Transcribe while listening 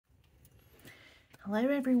Hello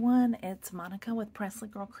everyone, it's Monica with Presley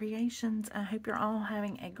Girl Creations. I hope you're all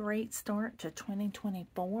having a great start to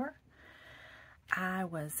 2024. I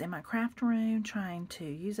was in my craft room trying to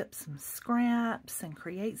use up some scraps and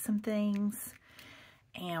create some things.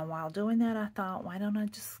 And while doing that, I thought, why don't I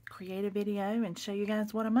just create a video and show you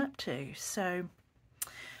guys what I'm up to? So,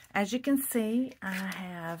 as you can see, I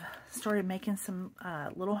have started making some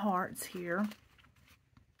little hearts here.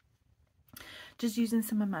 Just using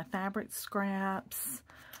some of my fabric scraps,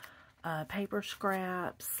 paper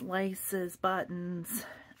scraps, laces, buttons,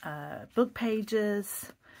 book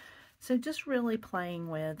pages. So just really playing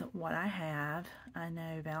with what I have. I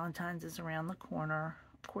know Valentine's is around the corner.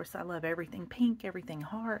 Of course, I love everything pink, everything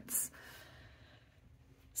hearts.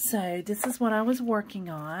 So this is what I was working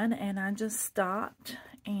on, and I just stopped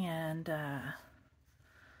and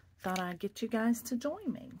thought I'd get you guys to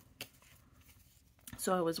join me.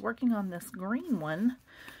 So I was working on this green one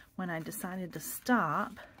when I decided to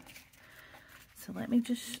stop. So let me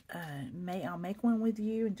just, I'll make one with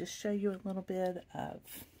you and just show you a little bit of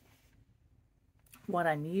what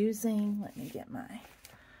I'm using. Let me get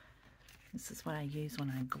this is what I use when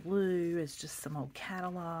I glue. It's just some old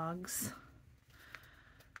catalogs.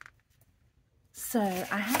 So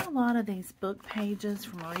I had a lot of these book pages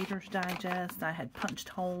from Reader's Digest. I had punched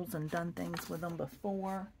holes and done things with them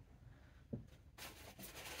before.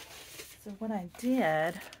 So what I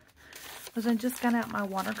did was I just got out my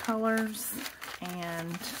watercolors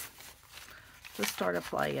and just started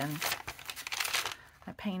playing.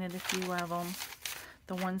 I painted a few of them.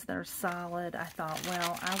 The ones that are solid, I thought,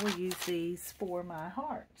 well, I will use these for my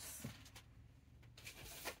hearts,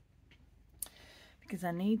 because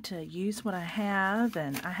I need to use what I have,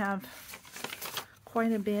 and I have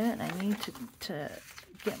quite a bit. I need to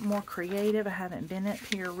get more creative. I haven't been up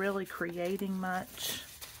here really creating much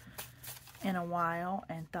in a while,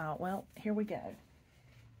 and thought, well, here we go.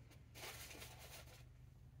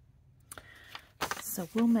 So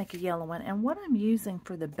we'll make a yellow one, and what I'm using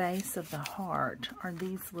for the base of the heart are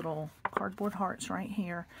these little cardboard hearts right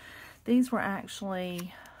here. These were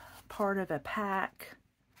actually part of a pack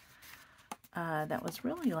that was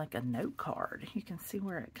really like a note card. You can see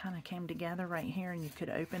where it kind of came together right here, and you could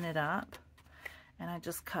open it up, and I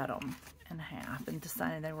just cut them in half and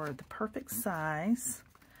decided they were the perfect size.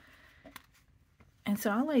 And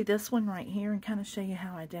so I'll lay this one right here and kind of show you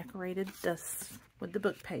how I decorated this with the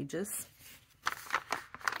book pages.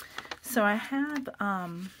 So I have,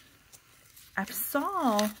 I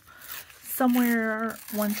saw somewhere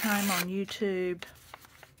one time on YouTube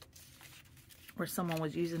where someone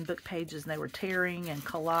was using book pages and they were tearing and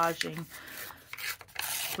collaging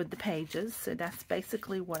with the pages. So that's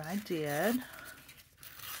basically what I did.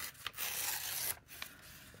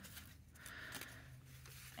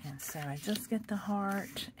 And so I just get the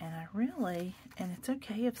heart, and and it's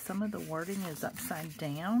okay if some of the wording is upside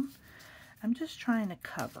down. I'm just trying to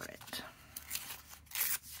cover it.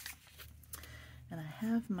 And I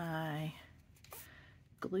have my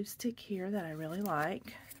glue stick here that I really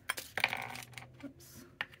like. Oops.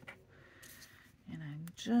 And I'm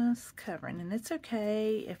just covering, and it's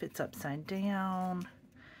okay if it's upside down.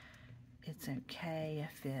 It's okay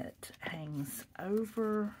if it hangs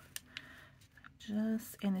over.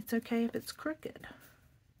 And it's okay if it's crooked.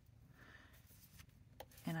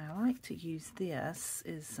 And I like to use this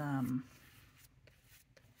is a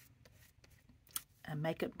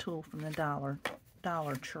makeup tool from the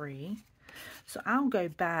Dollar Tree. So I'll go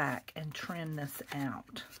back and trim this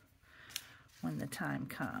out when the time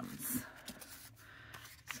comes.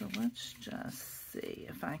 So let's just see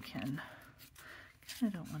if I can. I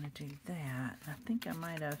don't want to do that. I think I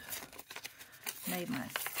might have made my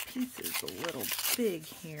pieces a little big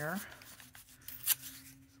here.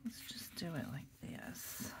 Let's just do it like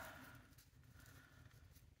this.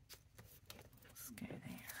 Let's go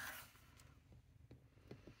there.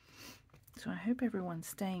 So I hope everyone's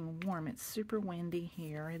staying warm. It's super windy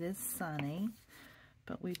here. It is sunny,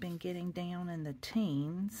 but we've been getting down in the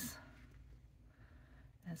teens,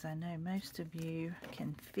 as I know most of you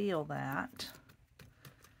can feel that.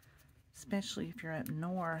 Especially if you're up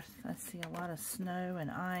north. I see a lot of snow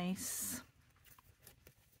and ice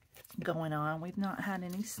going on. We've not had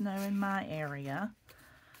any snow in my area,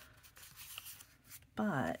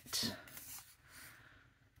 but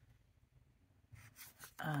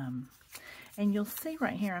and you'll see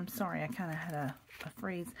right here, I'm sorry, I kind of had a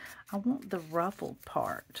freeze. I want the ruffled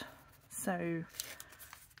part, so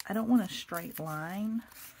I don't want a straight line,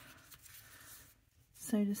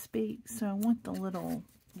 so to speak. So I want the little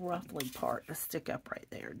ruffly part to stick up right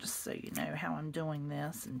there, just so you know how I'm doing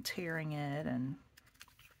this and tearing it and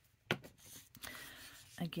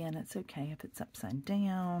Again, it's okay if it's upside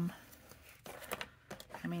down.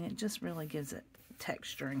 I mean, it just really gives it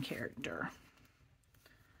texture and character.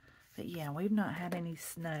 But yeah, we've not had any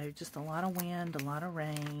snow, just a lot of wind, a lot of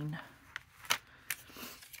rain.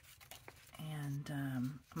 And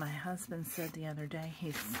my husband said the other day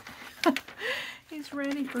he's he's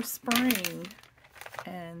ready for spring.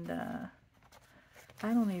 And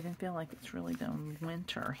I don't even feel like it's really been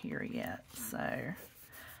winter here yet. So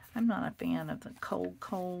I'm not a fan of the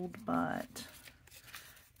cold, but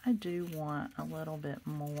I do want a little bit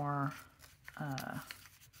more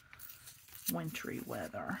wintry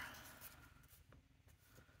weather.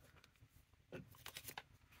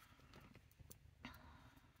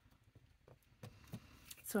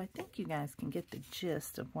 So I think you guys can get the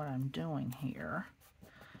gist of what I'm doing here.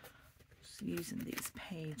 Just using these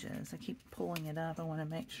pages. I keep pulling it up. I want to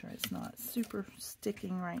make sure it's not super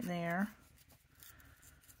sticking right there.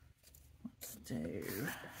 Let's do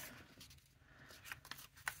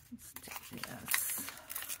this.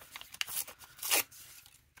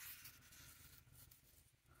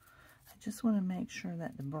 I just want to make sure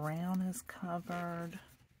that the brown is covered.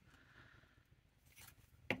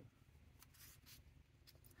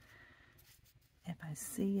 If I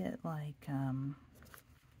see it like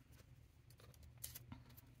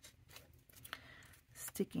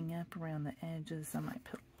sticking up around the edges, I might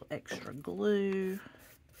put a little extra glue.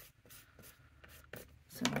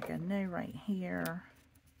 So like I know right here,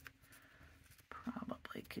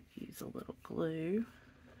 probably could use a little glue.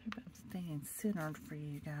 Hope I'm staying centered for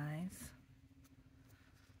you guys.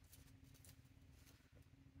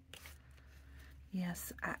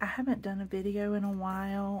 Yes, I haven't done a video in a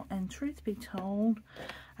while, and truth be told,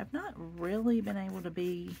 I've not really been able to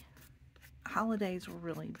be, holidays were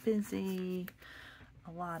really busy,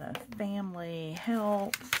 a lot of family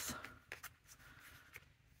health,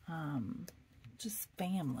 just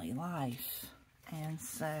family life, and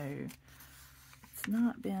so it's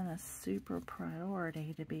not been a super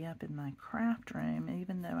priority to be up in my craft room,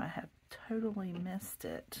 even though I have totally missed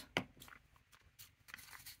it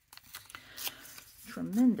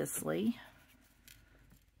tremendously.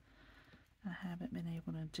 I haven't been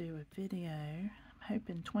able to do a video. I'm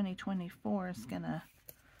hoping 2024 is gonna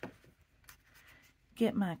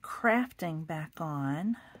get my crafting back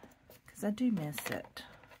on, because I do miss it.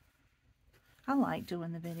 I like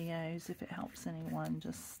doing the videos if it helps anyone,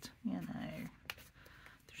 just, you know,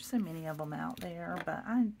 there's so many of them out there, but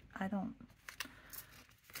I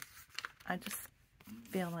just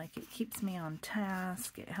feel like it keeps me on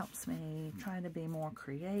task. It helps me try to be more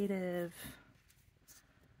creative.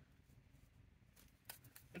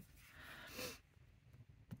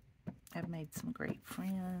 I've made some great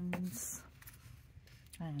friends.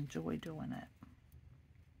 I enjoy doing it.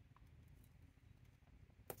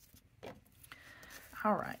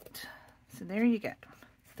 All right, so there you go.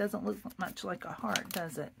 Doesn't look much like a heart,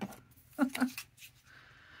 does it?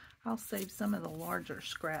 I'll save some of the larger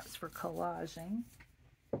scraps for collaging.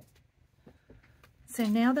 So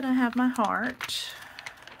now that I have my heart,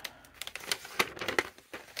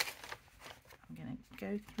 I'm going to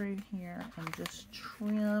go through here and just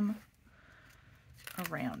trim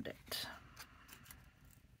around it.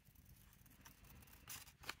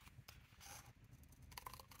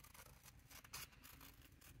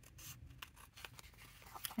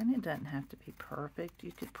 And it doesn't have to be perfect.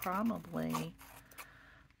 You could probably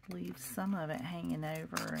leave some of it hanging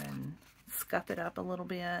over and scuff it up a little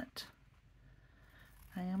bit.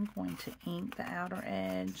 I am going to ink the outer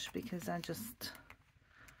edge because I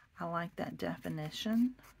like that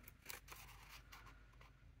definition.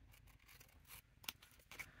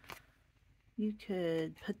 You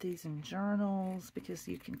could put these in journals because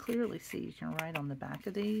you can clearly see you can write on the back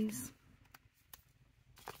of these.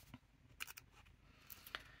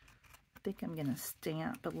 I think I'm going to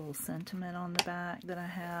stamp a little sentiment on the back that I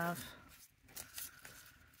have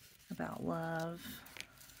about love.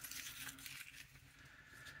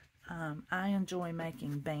 I enjoy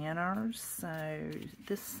making banners, so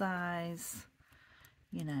this size,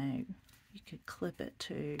 you know, you could clip it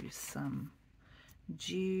to some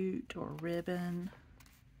jute or ribbon,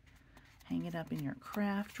 hang it up in your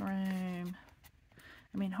craft room.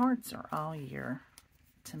 I mean, hearts are all year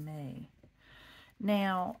to me.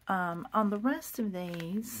 Now, on the rest of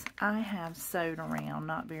these, I have sewed around,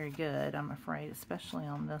 not very good, I'm afraid, especially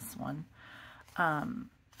on this one.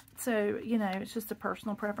 So, you know, it's just a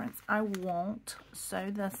personal preference. I won't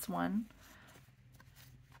sew this one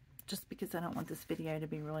just because I don't want this video to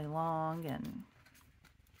be really long, and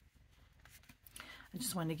I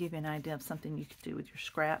just wanted to give you an idea of something you could do with your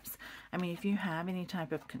scraps. I mean, if you have any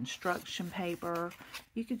type of construction paper,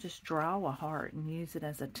 you could just draw a heart and use it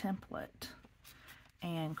as a template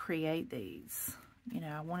and create these. You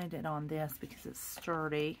know, I wanted it on this because it's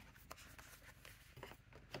sturdy.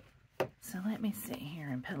 So let me sit here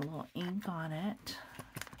and put a little ink on it.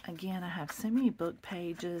 Again, I have so many book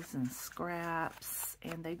pages and scraps,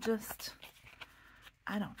 and they just,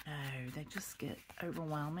 I don't know, they just get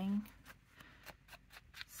overwhelming.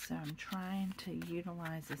 So I'm trying to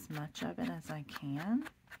utilize as much of it as I can.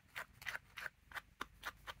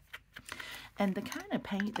 And the kind of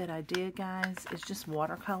paint that I did, guys, is just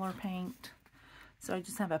watercolor paint. So I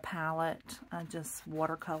just have a palette. I just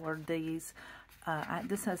watercolored these.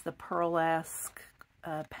 This has the pearlesque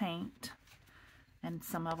paint. And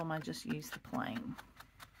some of them I just used the plain.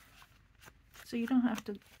 So you don't have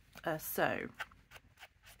to sew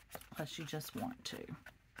unless you just want to.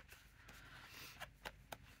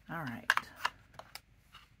 Alright.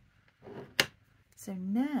 So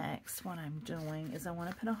next, what I'm doing is I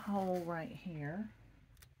want to put a hole right here.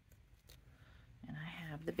 And I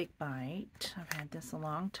have the Big Bite. I've had this a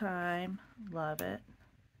long time. Love it.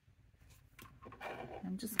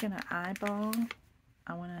 I'm just going to eyeball.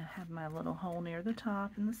 I want to have my little hole near the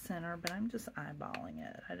top in the center, but I'm just eyeballing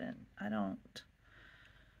it. I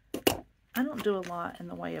don't do a lot in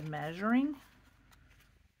the way of measuring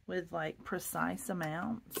with like precise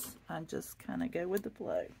amounts. I just kind of go with the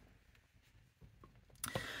flow.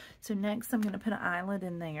 So next I'm going to put an eyelet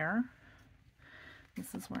in there.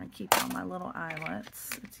 This is where I keep all my little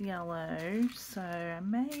eyelets. It's yellow, so I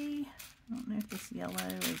don't know if this yellow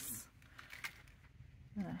is,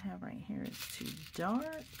 that I have right here is too dark.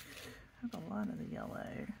 I have a lot of the yellow.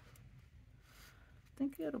 I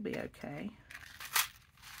think it'll be okay.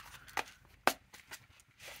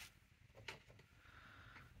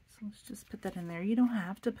 So let's just put that in there. You don't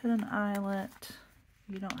have to put an eyelet.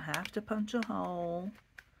 You don't have to punch a hole.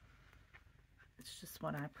 It's just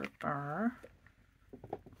what I prefer.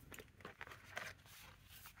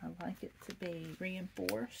 I like it to be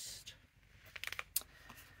reinforced.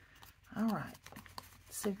 Alright,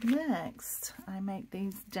 so next I make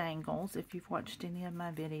these dangles. If you've watched any of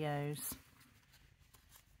my videos,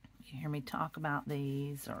 you hear me talk about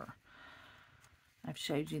these, or I've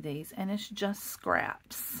showed you these, and it's just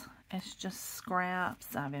scraps. It's just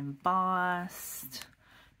scraps. I've embossed.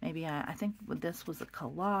 Maybe I think this was a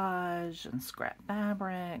collage and scrap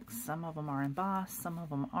fabrics. Some of them are embossed, some of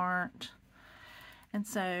them aren't. And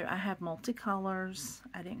so I have multicolors.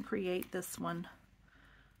 I didn't create this one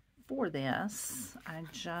for this. I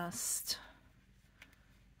just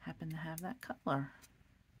happen to have that color.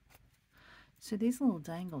 So these little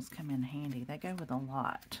dangles come in handy. They go with a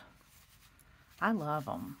lot. I love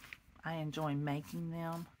them. I enjoy making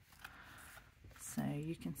them. So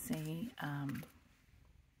you can see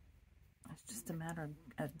it's just a matter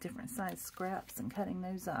of different size scraps and cutting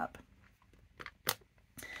those up.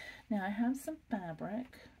 Now I have some fabric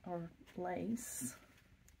or lace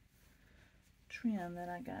trim that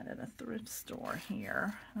I got at a thrift store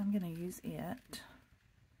here. I'm going to use it.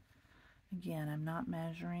 Again, I'm not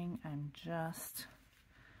measuring. I'm just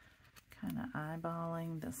kind of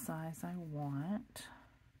eyeballing the size I want.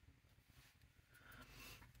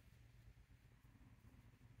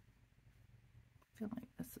 I feel like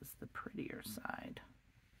this is the prettier side.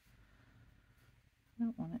 I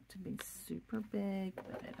don't want it to be super big,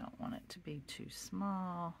 but I don't want it to be too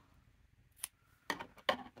small.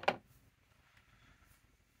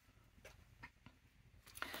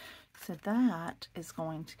 So that is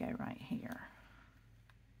going to go right here.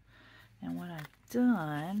 And what I've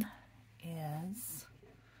done is,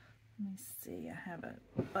 let me see, I have a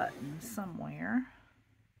button somewhere.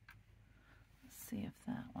 Let's see if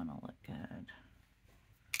that one will look good.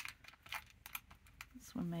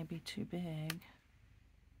 This one may be too big.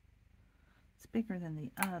 It's bigger than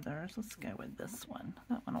the others. Let's go with this one.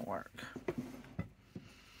 That one will work.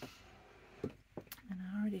 And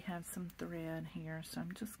I already have some thread here, so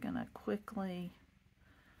I'm just going to quickly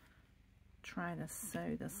try to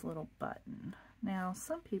sew this little button. Now,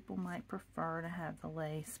 some people might prefer to have the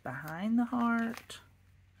lace behind the heart,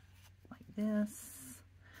 like this,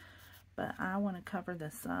 but I want to cover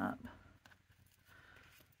this up,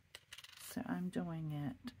 so I'm doing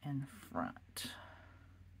it in front.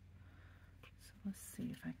 So let's see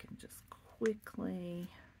if I can just quickly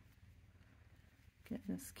get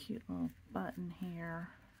this cute little button here.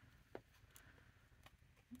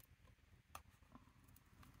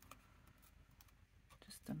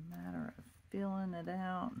 Just a matter of filling it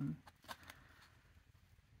out and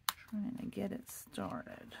trying to get it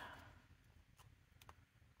started.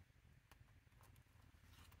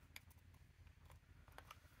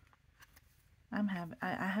 I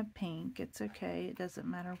have pink. It's okay. It doesn't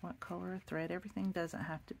matter what color of thread. Everything doesn't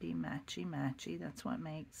have to be matchy-matchy. That's what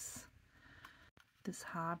makes this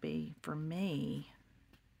hobby, for me,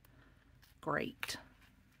 great.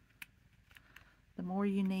 The more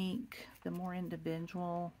unique, the more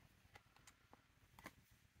individual,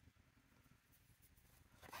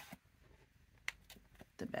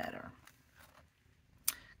 the better.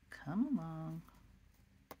 Come along.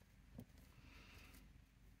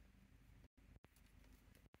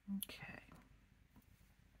 Okay.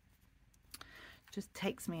 Just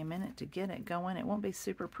takes me a minute to get it going. It won't be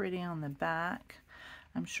super pretty on the back.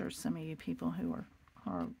 I'm sure some of you people who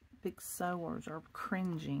are big sewers are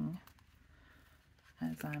cringing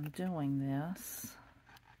as I'm doing this.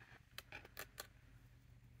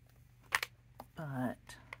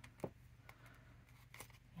 But,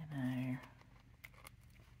 you know,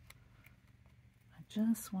 I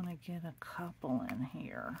just want to get a couple in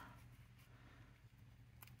here.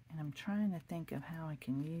 And I'm trying to think of how I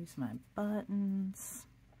can use my buttons.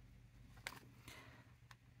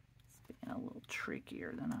 It's being a little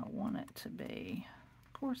trickier than I want it to be.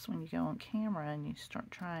 Of course, when you go on camera and you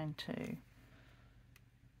start trying to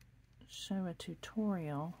show a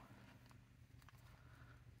tutorial,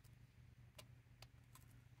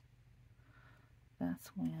 that's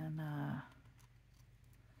when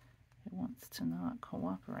it wants to not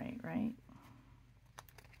cooperate, right?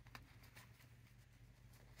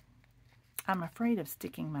 I'm afraid of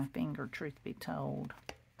sticking my finger, truth be told.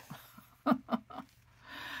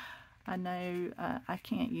 I know I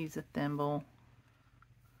can't use a thimble.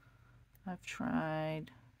 I've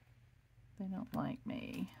tried. They don't like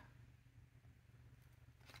me.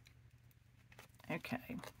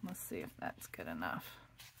 Okay, let's see if that's good enough.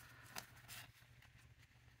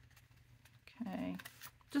 Okay,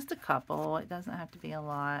 just a couple. It doesn't have to be a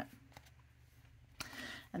lot.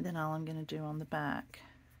 And then all I'm going to do on the back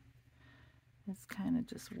is kind of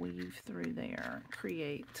just weave through there,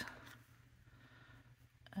 create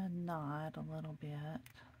a knot a little bit.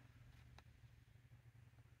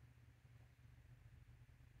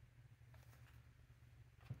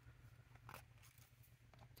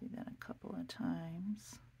 Do that a couple of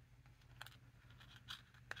times.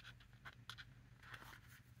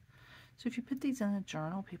 So if you put these in a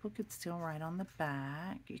journal, people could still write on the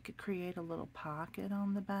back. You could create a little pocket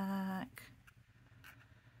on the back.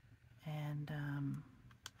 And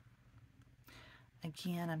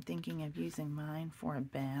again, I'm thinking of using mine for a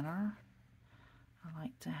banner. I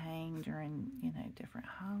like to hang during, you know, different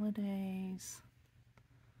holidays.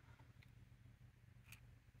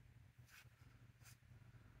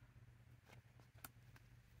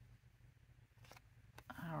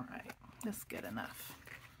 All right, that's good enough.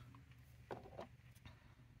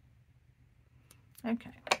 Okay,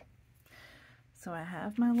 so I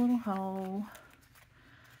have my little hole.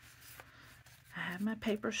 I have my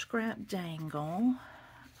paper scrap dangle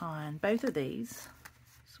on both of these.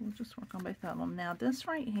 So we'll just work on both of them. Now this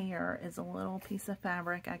right here is a little piece of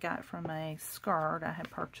fabric I got from a skirt I had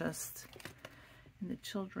purchased in the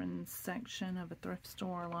children's section of a thrift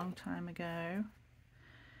store a long time ago.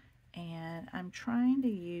 And I'm trying to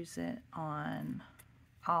use it on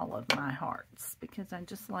all of my hearts because I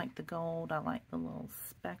just like the gold. I like the little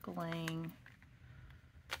speckling.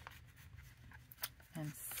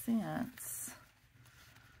 And since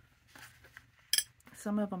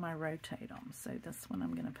some of them I rotate them, so this one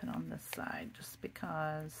I'm going to put on this side just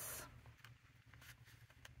because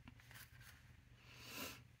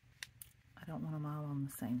I don't want them all on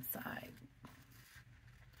the same side.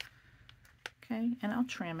 Okay, and I'll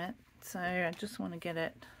trim it. So I just want to get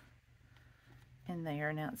it in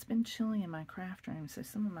there. Now it's been chilly in my craft room, so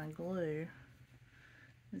some of my glue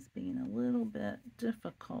is being a little bit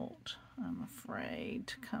difficult, I'm afraid,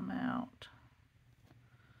 to come out.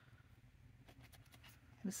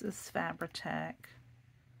 This is Fabri-Tac,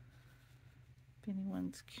 if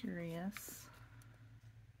anyone's curious.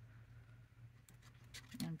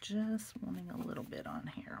 I'm just wanting a little bit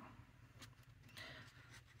on here.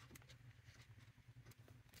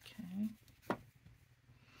 Okay.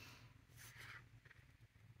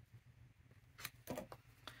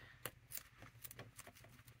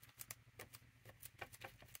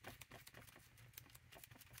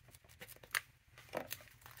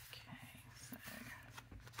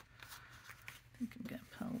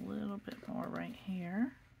 A little bit more right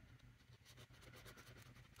here.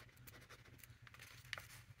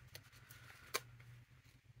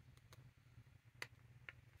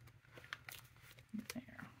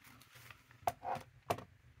 There.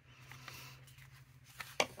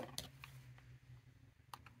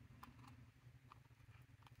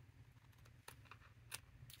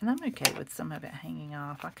 And I'm okay with some of it hanging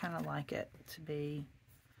off. I kind of like it to be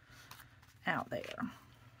out there.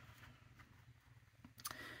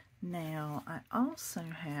 Now, I also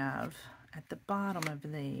have at the bottom of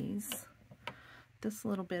these this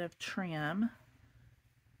little bit of trim.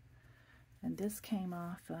 And this came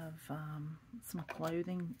off of some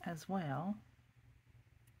clothing as well.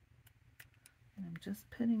 And I'm just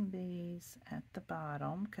putting these at the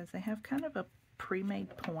bottom because they have kind of a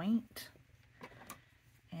pre-made point.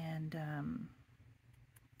 And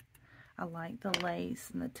I like the lace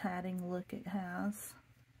and the tatting look it has.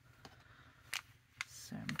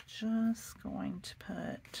 So I'm just going to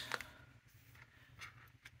put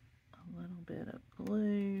a little bit of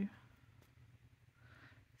glue.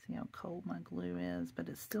 See how cold my glue is, but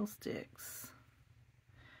it still sticks.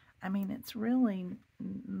 I mean, it's really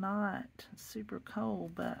not super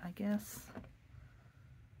cold, but I guess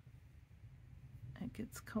it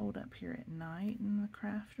gets cold up here at night in the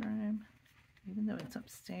craft room. Even though it's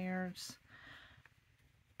upstairs,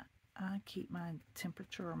 I keep my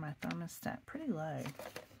temperature or my thermostat pretty low.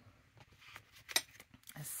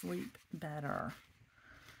 I sleep better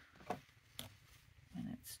when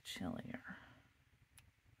it's chillier.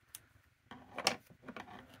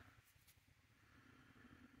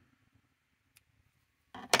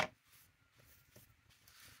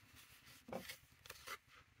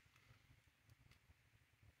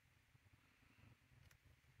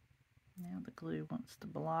 Now the glue wants to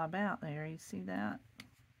blob out there. You see that?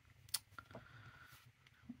 I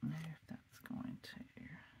don't know if that's going to.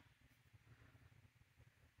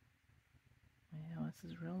 Well,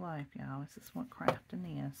 this is real life, y'all. This is what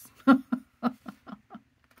crafting is.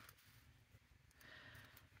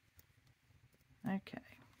 Okay.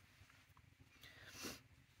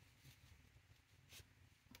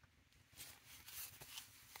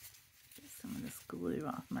 Get some of this glue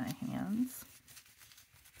off my hands.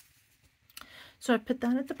 So I put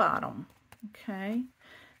that at the bottom, okay?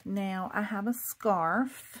 Now I have a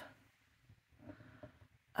scarf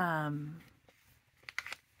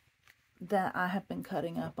that I have been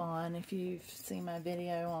cutting up on. If you've seen my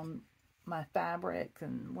video on my fabric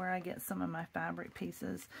and where I get some of my fabric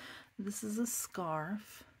pieces, this is a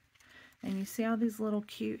scarf. And you see all these little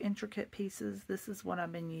cute intricate pieces? This is what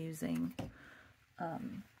I've been using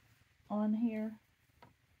on here.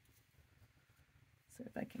 So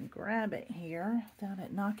if I can grab it here without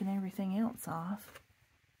it knocking everything else off.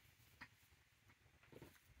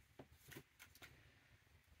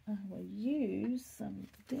 I will use some of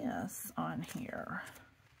this on here.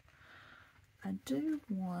 I do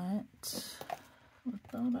want, I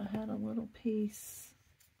thought I had a little piece,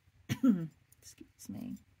 excuse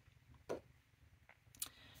me.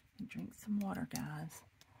 Drink some water, guys.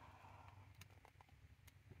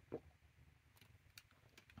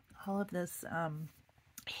 All of this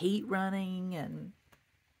heat running and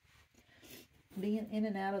being in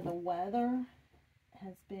and out of the weather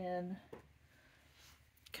has been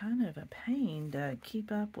kind of a pain to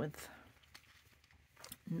keep up with,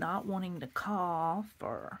 not wanting to cough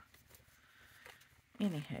or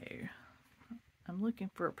anywho. I'm looking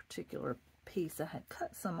for a particular piece. I had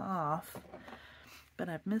cut some off, but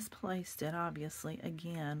I've misplaced it, obviously.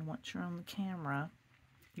 Again, once you're on the camera,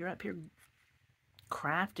 you're up here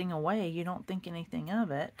crafting away, you don't think anything of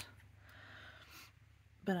it.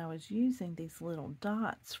 But I was using these little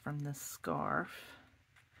dots from the scarf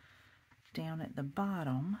down at the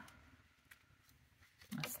bottom.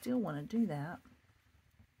 I still want to do that.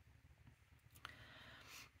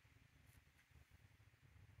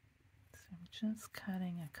 So I'm just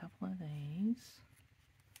cutting a couple of these.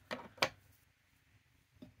 And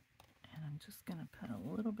I'm just going to put a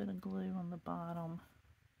little bit of glue on the bottom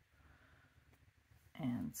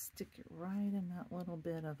and stick it right in that little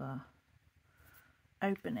bit of a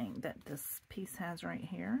opening that this piece has right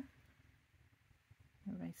here.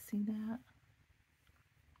 Everybody see that?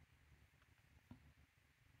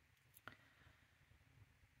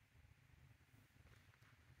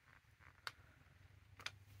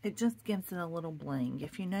 It just gives it a little bling.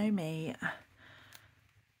 If you know me,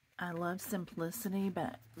 I love simplicity,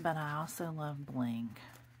 but I also love bling.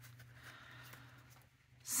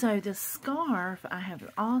 So the scarf, I have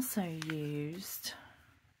also used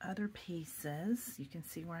other pieces. You can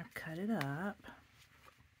see where I've cut it up.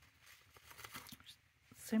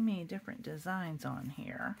 So many different designs on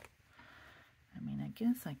here. I mean, I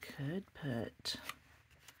guess I could put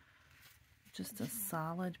just a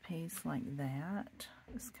solid piece like that.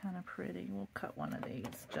 It's kind of pretty. We'll cut one of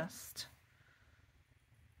these just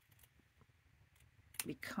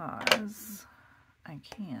because I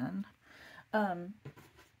can.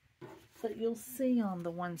 But you'll see on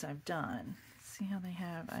the ones I've done. See how they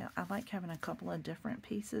have, I like having a couple of different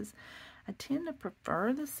pieces. I tend to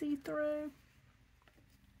prefer the see-through.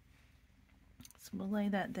 So we'll lay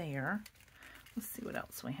that there. Let's see what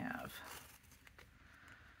else we have.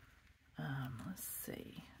 Let's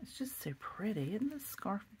see. It's just so pretty. Isn't this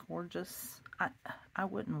scarf gorgeous? I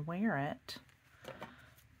wouldn't wear it,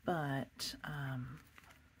 but I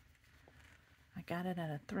got it at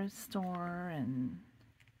a thrift store and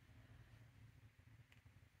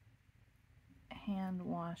hand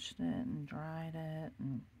washed it and dried it,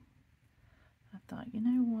 and I thought, you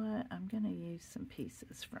know what, I'm going to use some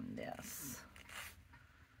pieces from this.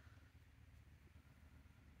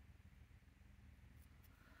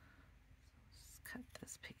 Let's cut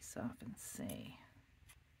this piece off and see.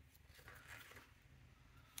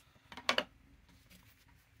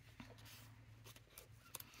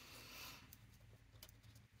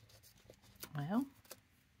 Well,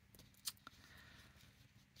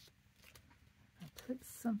 I put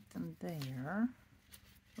something there,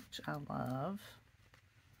 which I love.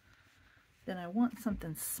 Then I want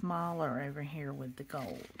something smaller over here with the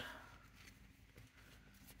gold.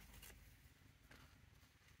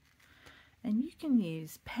 And you can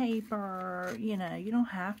use paper, you know, you don't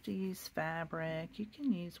have to use fabric. You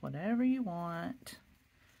can use whatever you want.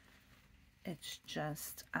 It's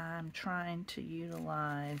just I'm trying to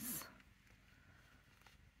utilize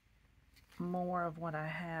more of what I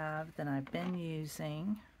have than I've been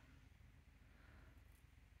using.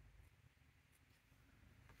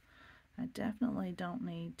 I definitely don't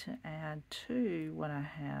need to add to what I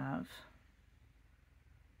have.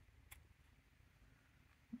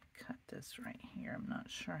 Cut this right here. I'm not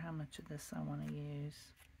sure how much of this I want to use.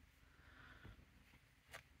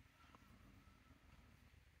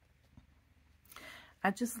 I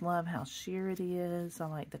just love how sheer it is. I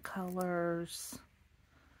like the colors.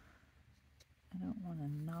 I don't want to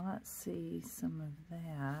not see some of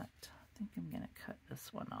that. I think I'm going to cut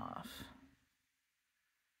this one off.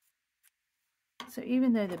 So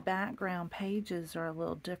even though the background pages are a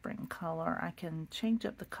little different in color, I can change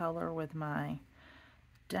up the color with my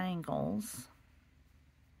dangles.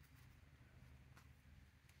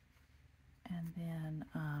 And then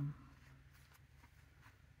I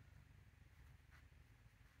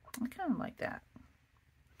kind of like that.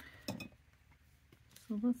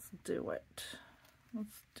 So let's do it.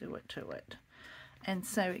 Let's do it to it. And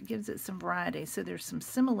so it gives it some variety. So there's some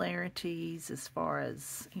similarities as far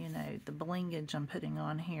as, you know, the blingage I'm putting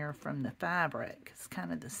on here from the fabric. It's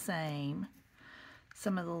kind of the same.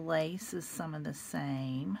 Some of the lace is some of the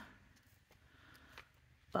same.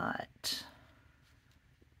 But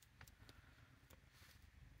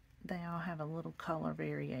they all have a little color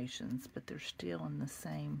variations, but they're still in the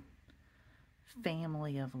same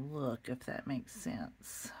family of look, if that makes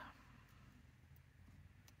sense.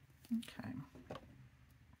 Okay.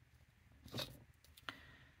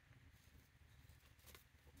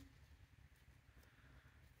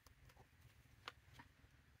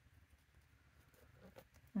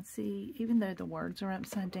 And see, even though the words are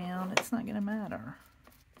upside down, it's not going to matter.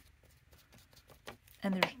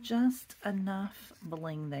 And there's just enough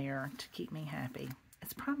bling there to keep me happy.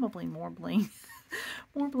 It's probably more bling,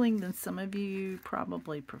 more bling than some of you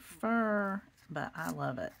probably prefer, but I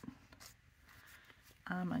love it.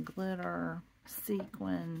 I'm a glitter,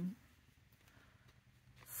 sequin,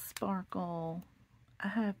 sparkle.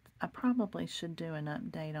 I probably should do an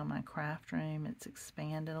update on my craft room. It's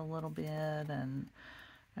expanded a little bit, and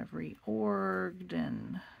I've reorged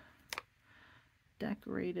and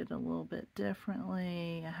decorated a little bit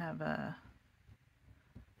differently. I have a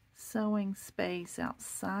sewing space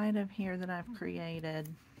outside of here that I've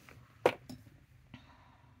created in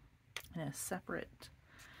a separate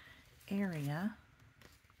area.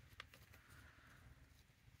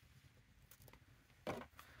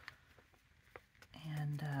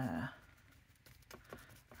 And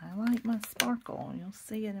I like my sparkle. You'll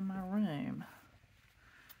see it in my room.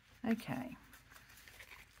 Okay.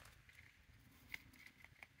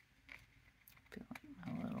 Feel like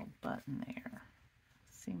my little button there.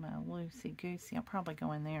 See my loosey-goosey. I'll probably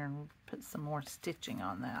go in there and put some more stitching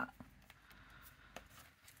on that.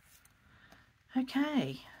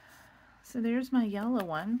 Okay. So there's my yellow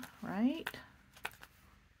one, right?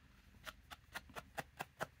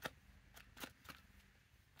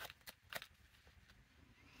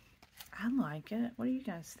 I like it. What do you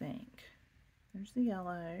guys think? There's the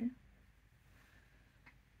yellow.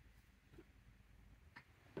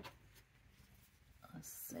 Let's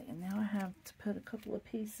see. And now I have to put a couple of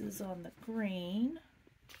pieces on the green.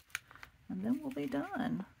 And then we'll be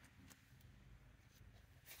done.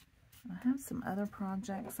 I have some other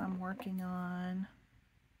projects I'm working on.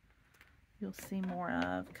 you'll see more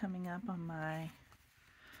of coming up on my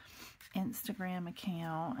Instagram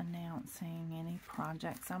account, announcing any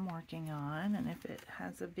projects I'm working on and if it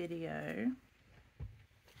has a video.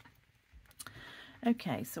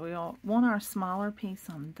 Okay, so we all want our smaller piece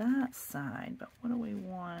on that side, but what do we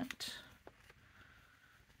want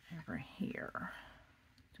over here?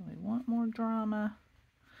 Do we want more drama?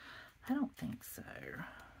 I don't think so.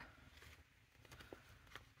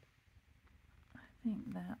 I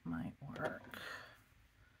think that might work.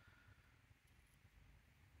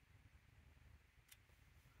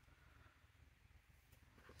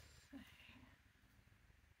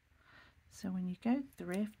 So when you go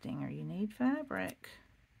thrifting or you need fabric,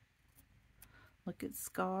 look at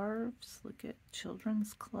scarves, look at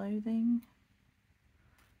children's clothing.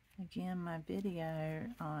 Again, my video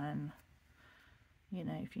on, you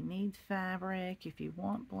know, if you need fabric, if you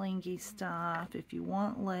want blingy stuff, if you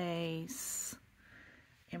want lace,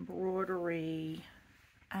 embroidery,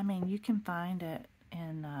 I mean, you can find it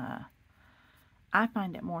in, I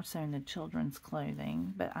find it more so in the children's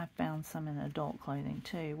clothing, but I found some in adult clothing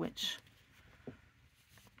too, which,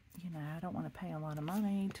 you know, I don't want to pay a lot of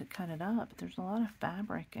money to cut it up. But there's a lot of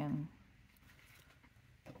fabric and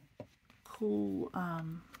cool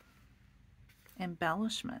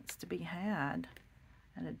embellishments to be had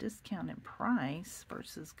at a discounted price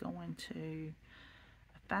versus going to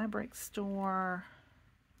a fabric store,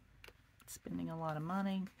 spending a lot of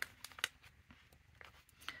money.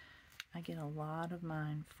 I get a lot of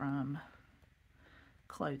mine from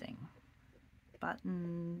clothing,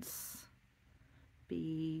 buttons,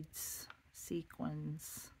 beads,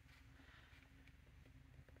 sequins,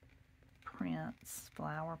 prints,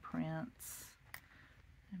 flower prints.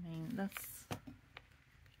 I mean, that's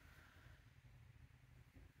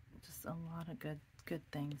just a lot of good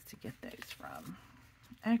things to get those from.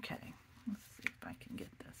 Okay, let's see if I can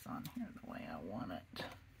get this on here the way I want it.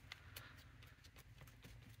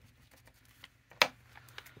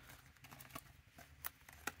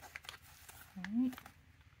 Alright.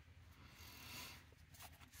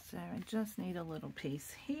 So I just need a little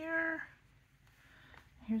piece here.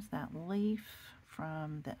 Here's that leaf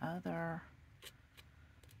from the other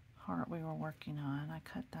heart we were working on. I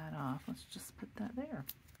cut that off. Let's just put that there.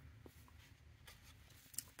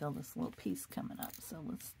 Feel this little piece coming up, so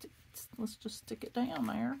let's just stick it down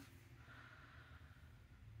there.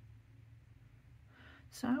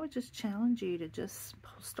 So I would just challenge you to just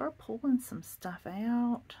start pulling some stuff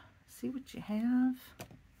out. See what you have.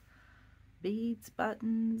 Beads,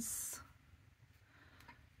 buttons,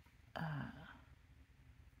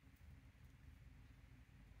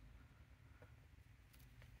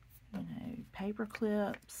 you know, paper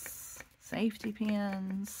clips, safety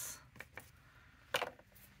pins,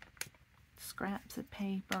 scraps of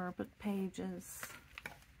paper, book pages,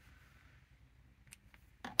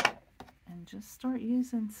 and just start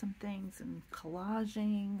using some things and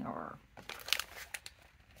collaging or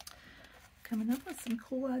coming up with some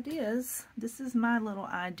cool ideas. This is my little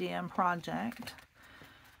idea and project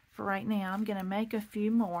for right now. I'm going to make a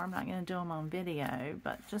few more. I'm not going to do them on video,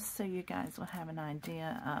 but just so you guys will have an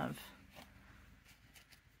idea of,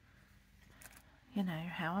 you know,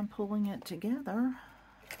 how I'm pulling it together.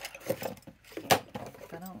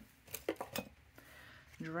 If I don't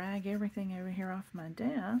drag everything over here off my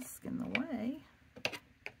desk in the way.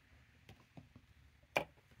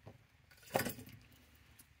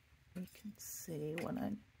 You can see what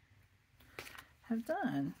I have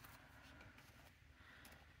done.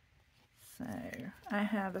 So I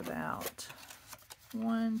have about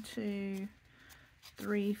 1, 2,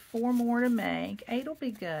 3, 4 more to make. 8 will be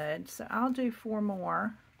good, so I'll do 4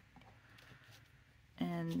 more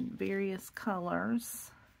in various colors.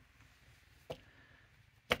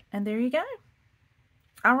 And there you go.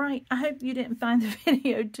 All right, I hope you didn't find the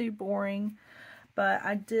video too boring. But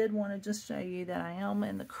I did want to just show you that I am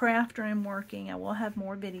in the craft room working. I will have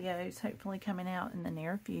more videos hopefully coming out in the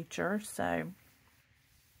near future. So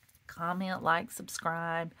comment, like,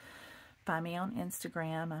 subscribe. Find me on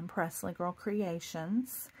Instagram. I'm Presley Girl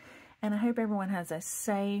Creations. And I hope everyone has a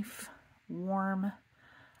safe, warm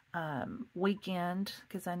weekend.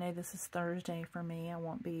 Because I know this is Thursday for me. I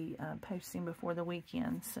won't be posting before the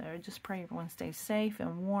weekend. So just pray everyone stays safe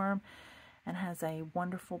and warm and has a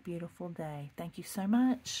wonderful, beautiful day. Thank you so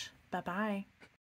much. Bye-bye.